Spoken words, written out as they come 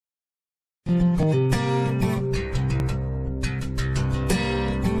Hi,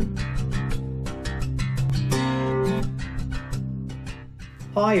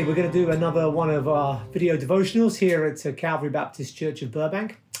 we're going to do another one of our video devotionals here at Calvary Baptist Church of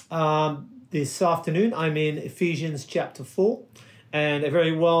Burbank. This afternoon I'm in Ephesians chapter 4 and a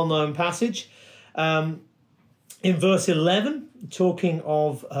very well-known passage. In verse 11, talking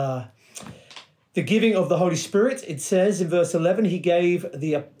of the giving of the Holy Spirit, it says in verse 11, he gave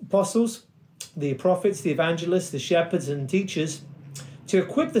the apostles, the prophets, the evangelists, the shepherds and teachers to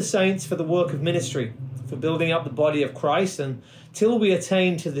equip the saints for the work of ministry, for building up the body of Christ until we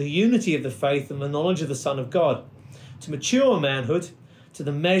attain to the unity of the faith and the knowledge of the Son of God, to mature manhood, to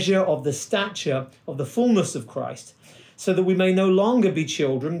the measure of the stature of the fullness of Christ, so that we may no longer be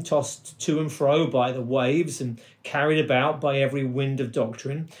children tossed to and fro by the waves and carried about by every wind of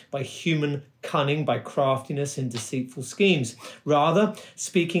doctrine, by human cunning, by craftiness and deceitful schemes. Rather,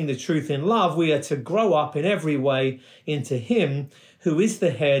 speaking the truth in love, we are to grow up in every way into him who is the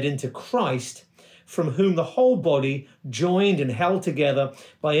head, into Christ, from whom the whole body, joined and held together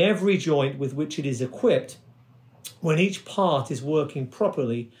by every joint with which it is equipped, when each part is working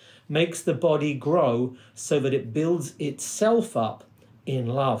properly, makes the body grow so that it builds itself up in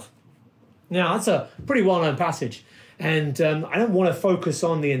love. Now, that's a pretty well-known passage, and I don't want to focus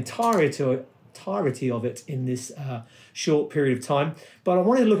on the entirety of it in this short period of time, but I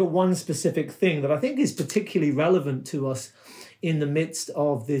want to look at one specific thing that I think is particularly relevant to us in the midst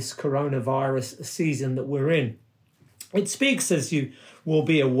of this coronavirus season that we're in. It speaks, as you will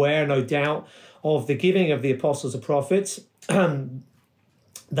be aware, no doubt, of the giving of the apostles and prophets.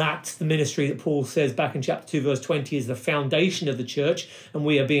 That's the ministry that Paul says back in chapter 2, verse 20, is the foundation of the church, and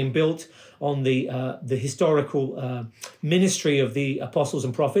we are being built on the historical ministry of the apostles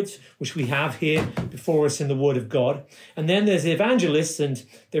and prophets, which we have here before us in the Word of God. And then there's the evangelists, and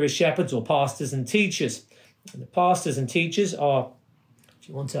there is shepherds or pastors and teachers. And the pastors and teachers are, if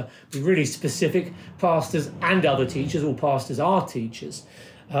you want to be really specific, pastors and other teachers. All pastors are teachers.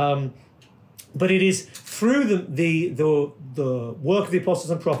 But it is through the work of the apostles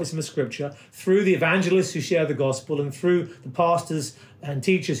and prophets in the scripture, through the evangelists who share the gospel, and through the pastors and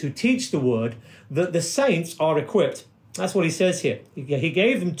teachers who teach the word, that the saints are equipped. That's what he says here. He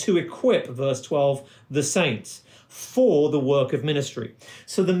gave them to equip, verse 12, the saints for the work of ministry.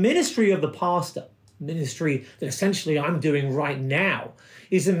 So the ministry of the pastor, ministry that essentially I'm doing right now,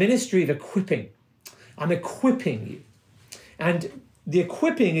 is a ministry of equipping. I'm equipping you. And the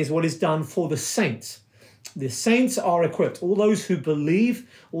equipping is what is done for the saints. The saints are equipped. All those who believe,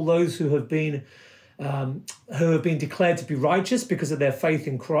 all those who have been declared to be righteous because of their faith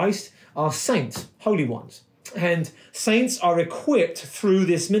in Christ are saints, holy ones. And saints are equipped through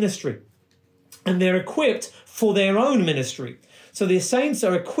this ministry. And they're equipped for their own ministry. So the saints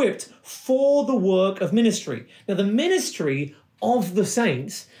are equipped for the work of ministry. Now, the ministry of the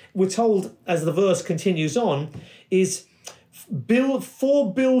saints, we're told, as the verse continues on, is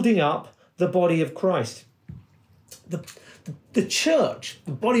for building up the body of Christ. The church,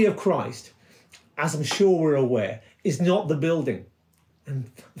 the body of Christ, as I'm sure we're aware, is not the building. And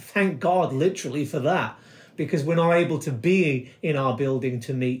thank God, literally, for that, because we're not able to be in our building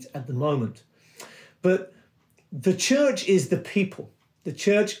to meet at the moment. But the church is the people. The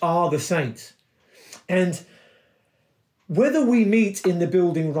church are the saints. And whether we meet in the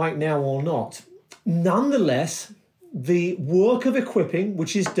building right now or not, nonetheless, the work of equipping,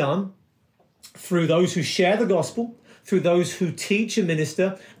 which is done through those who share the gospel, through those who teach and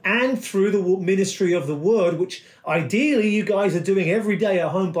minister, and through the ministry of the word, which ideally you guys are doing every day at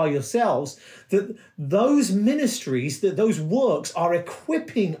home by yourselves, that those ministries, that those works are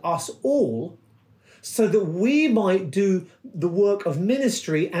equipping us all so that we might do the work of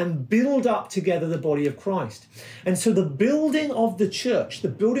ministry and build up together the body of Christ. And so the building of the church, the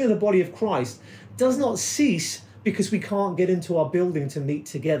building of the body of Christ, does not cease because we can't get into our building to meet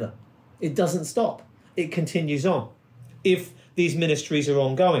together. It doesn't stop. It continues on if these ministries are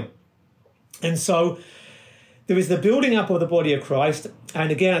ongoing. And so there is the building up of the body of Christ.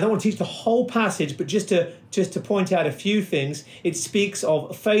 And again, I don't want to teach the whole passage, but just to point out a few things. It speaks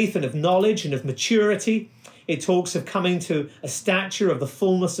of faith and of knowledge and of maturity. It talks of coming to a stature of the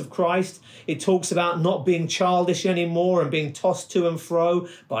fullness of Christ. It talks about not being childish anymore and being tossed to and fro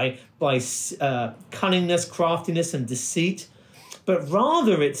by cunningness, craftiness, and deceit. But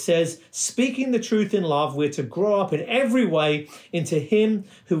rather it says, speaking the truth in love, we're to grow up in every way into him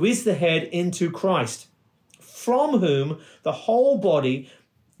who is the head, into Christ, from whom the whole body,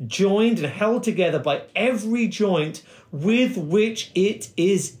 joined and held together by every joint with which it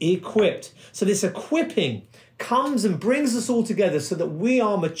is equipped. So this equipping comes and brings us all together so that we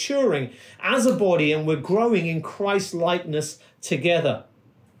are maturing as a body and we're growing in Christ likeness together.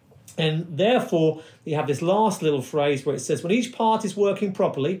 And therefore, you have this last little phrase where it says, when each part is working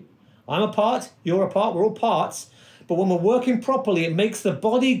properly, I'm a part, you're a part, we're all parts, but when we're working properly, it makes the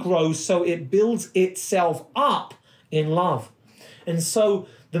body grow so it builds itself up in love. And so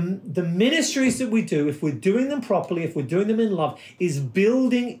the ministries that we do, if we're doing them properly, if we're doing them in love, is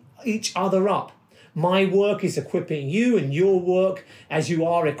building each other up. My work is equipping you, and your work, as you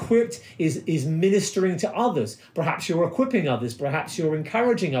are equipped, is ministering to others. Perhaps you're equipping others. Perhaps you're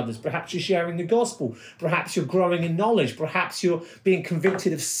encouraging others. Perhaps you're sharing the gospel. Perhaps you're growing in knowledge. Perhaps you're being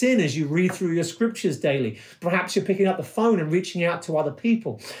convicted of sin as you read through your scriptures daily. Perhaps you're picking up the phone and reaching out to other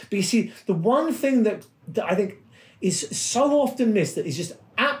people. But you see, the one thing that I think is so often missed, that is just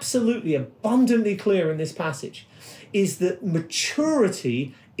absolutely abundantly clear in this passage, is that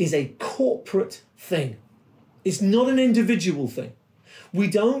maturity is a corporate thing. It's not an individual thing. We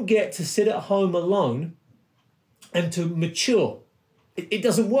don't get to sit at home alone and to mature. It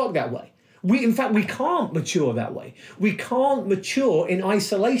doesn't work that way. In fact, we can't mature that way. We can't mature in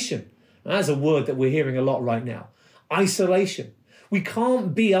isolation. That's a word that we're hearing a lot right now. Isolation. We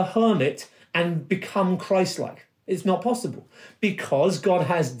can't be a hermit and become Christ-like. It's not possible, because God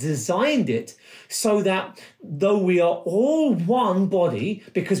has designed it so that though we are all one body,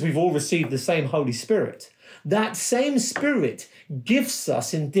 because we've all received the same Holy Spirit, that same Spirit gifts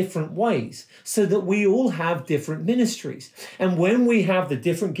us in different ways so that we all have different ministries. And when we have the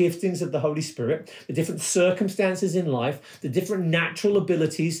different giftings of the Holy Spirit, the different circumstances in life, the different natural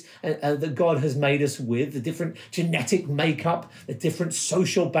abilities that God has made us with, the different genetic makeup, the different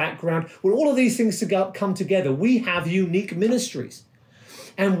social background, when all of these things come together, we have unique ministries.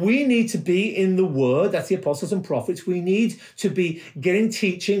 And we need to be in the Word, that's the apostles and prophets. We need to be getting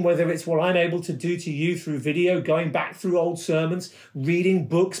teaching, whether it's what I'm able to do to you through video, going back through old sermons, reading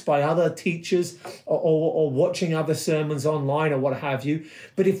books by other teachers, or watching other sermons online or what have you.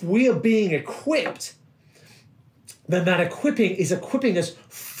 But if we are being equipped, then that equipping is equipping us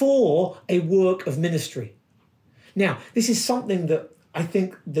for a work of ministry. Now, this is something that I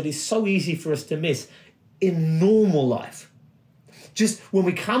think that is so easy for us to miss in normal life. Just when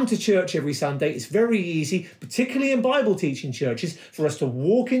we come to church every Sunday, it's very easy, particularly in Bible teaching churches, for us to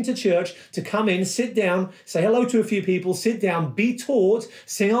walk into church, to come in, sit down, say hello to a few people, sit down, be taught,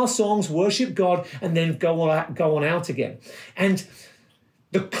 sing our songs, worship God, and then go on out again. And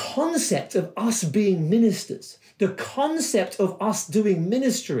the concept of us being ministers, the concept of us doing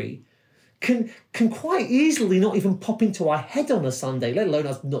ministry can quite easily not even pop into our head on a Sunday, let alone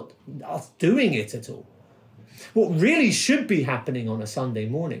us doing it at all. What really should be happening on a Sunday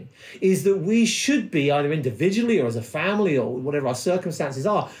morning is that we should be, either individually or as a family or whatever our circumstances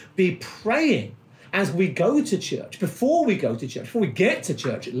are, be praying as we go to church, before we go to church, before we get to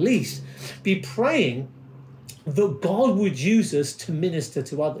church at least, be praying that God would use us to minister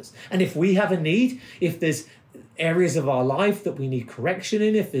to others. And if we have a need, if there's areas of our life that we need correction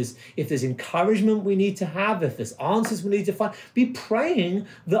in, if there's encouragement we need to have, if there's answers we need to find, be praying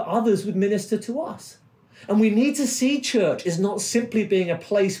that others would minister to us. And we need to see church as not simply being a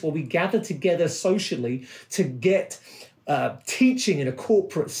place where we gather together socially to get teaching in a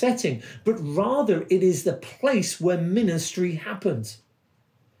corporate setting, but rather it is the place where ministry happens.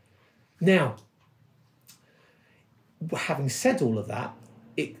 Now, having said all of that,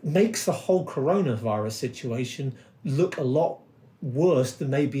 it makes the whole coronavirus situation look a lot worse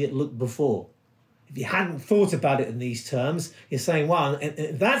than maybe it looked before. If you hadn't thought about it in these terms, you're saying, well,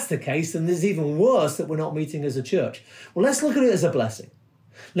 if that's the case, then there's even worse that we're not meeting as a church. Well, let's look at it as a blessing.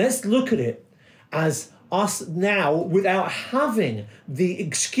 Let's look at it as us now, without having the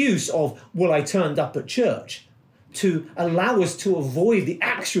excuse of, well, I turned up at church, to allow us to avoid the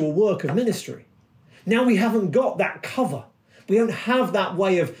actual work of ministry. Now we haven't got that cover. We don't have that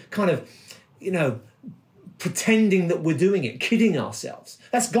way of kind of, pretending that we're doing it, kidding ourselves.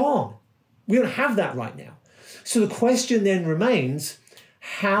 That's gone. We don't have that right now. So the question then remains,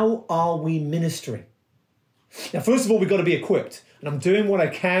 how are we ministering? Now, first of all, we've got to be equipped. And I'm doing what I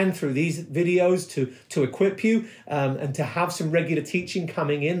can through these videos to equip you and to have some regular teaching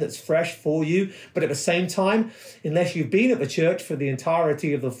coming in that's fresh for you. But at the same time, unless you've been at the church for the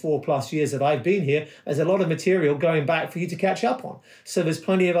entirety of the 4+ years that I've been here, there's a lot of material going back for you to catch up on. So there's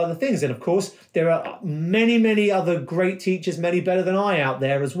plenty of other things. And of course, there are many, many other great teachers, many better than I out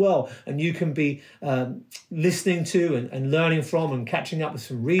there as well. And you can be listening to and learning from and catching up with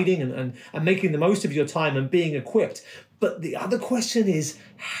some reading and making the most of your time and being equipped. But the other question is,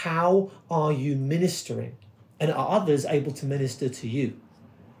 how are you ministering? And are others able to minister to you?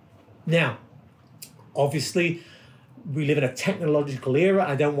 Now, Obviously, we live in a technological era.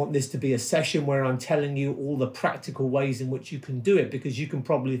 I don't want this to be a session where I'm telling you all the practical ways in which you can do it, because you can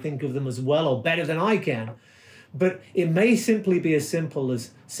probably think of them as well or better than I can. But it may simply be as simple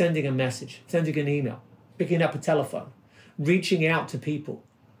as sending a message, sending an email, picking up a telephone, reaching out to people,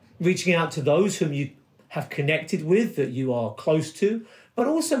 reaching out to those whom you have connected with, that you are close to, but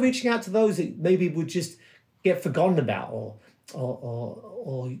also reaching out to those that maybe would just get forgotten about or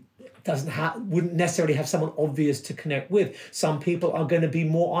wouldn't necessarily have someone obvious to connect with. Some people are going to be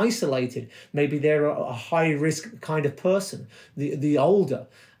more isolated. Maybe they're a high risk kind of person, the older.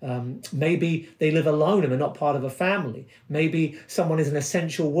 Maybe they live alone and they're not part of a family. Maybe someone is an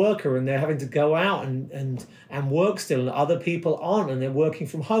essential worker and they're having to go out and work still, and other people aren't and they're working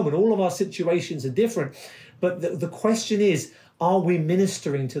from home, and all of our situations are different. But the question is, are we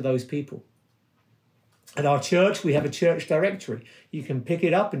ministering to those people? At our church, we have a church directory. You can pick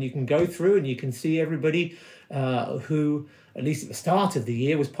it up and you can go through and you can see everybody who, at least at the start of the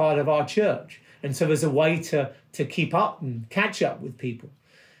year, was part of our church. And so there's a way to keep up and catch up with people.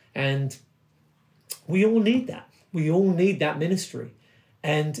 And we all need that. We all need that ministry.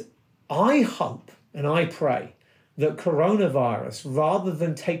 And I hope and I pray that coronavirus, rather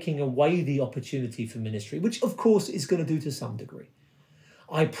than taking away the opportunity for ministry, which of course is going to do to some degree,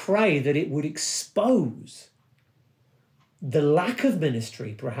 I pray that it would expose the lack of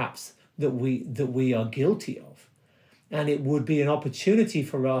ministry, perhaps, that we are guilty of. And it would be an opportunity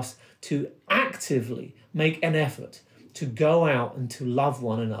for us to actively make an effort to go out and to love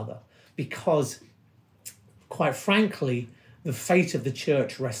one another, because, quite frankly, the fate of the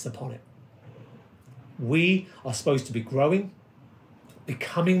church rests upon it. We are supposed to be growing,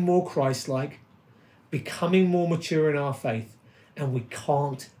 becoming more Christ-like, becoming more mature in our faith, and we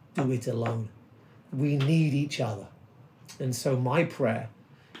can't do it alone. We need each other. And so my prayer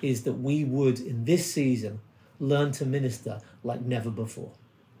is that we would, in this season, learn to minister like never before,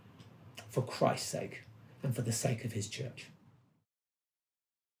 for Christ's sake and for the sake of his church.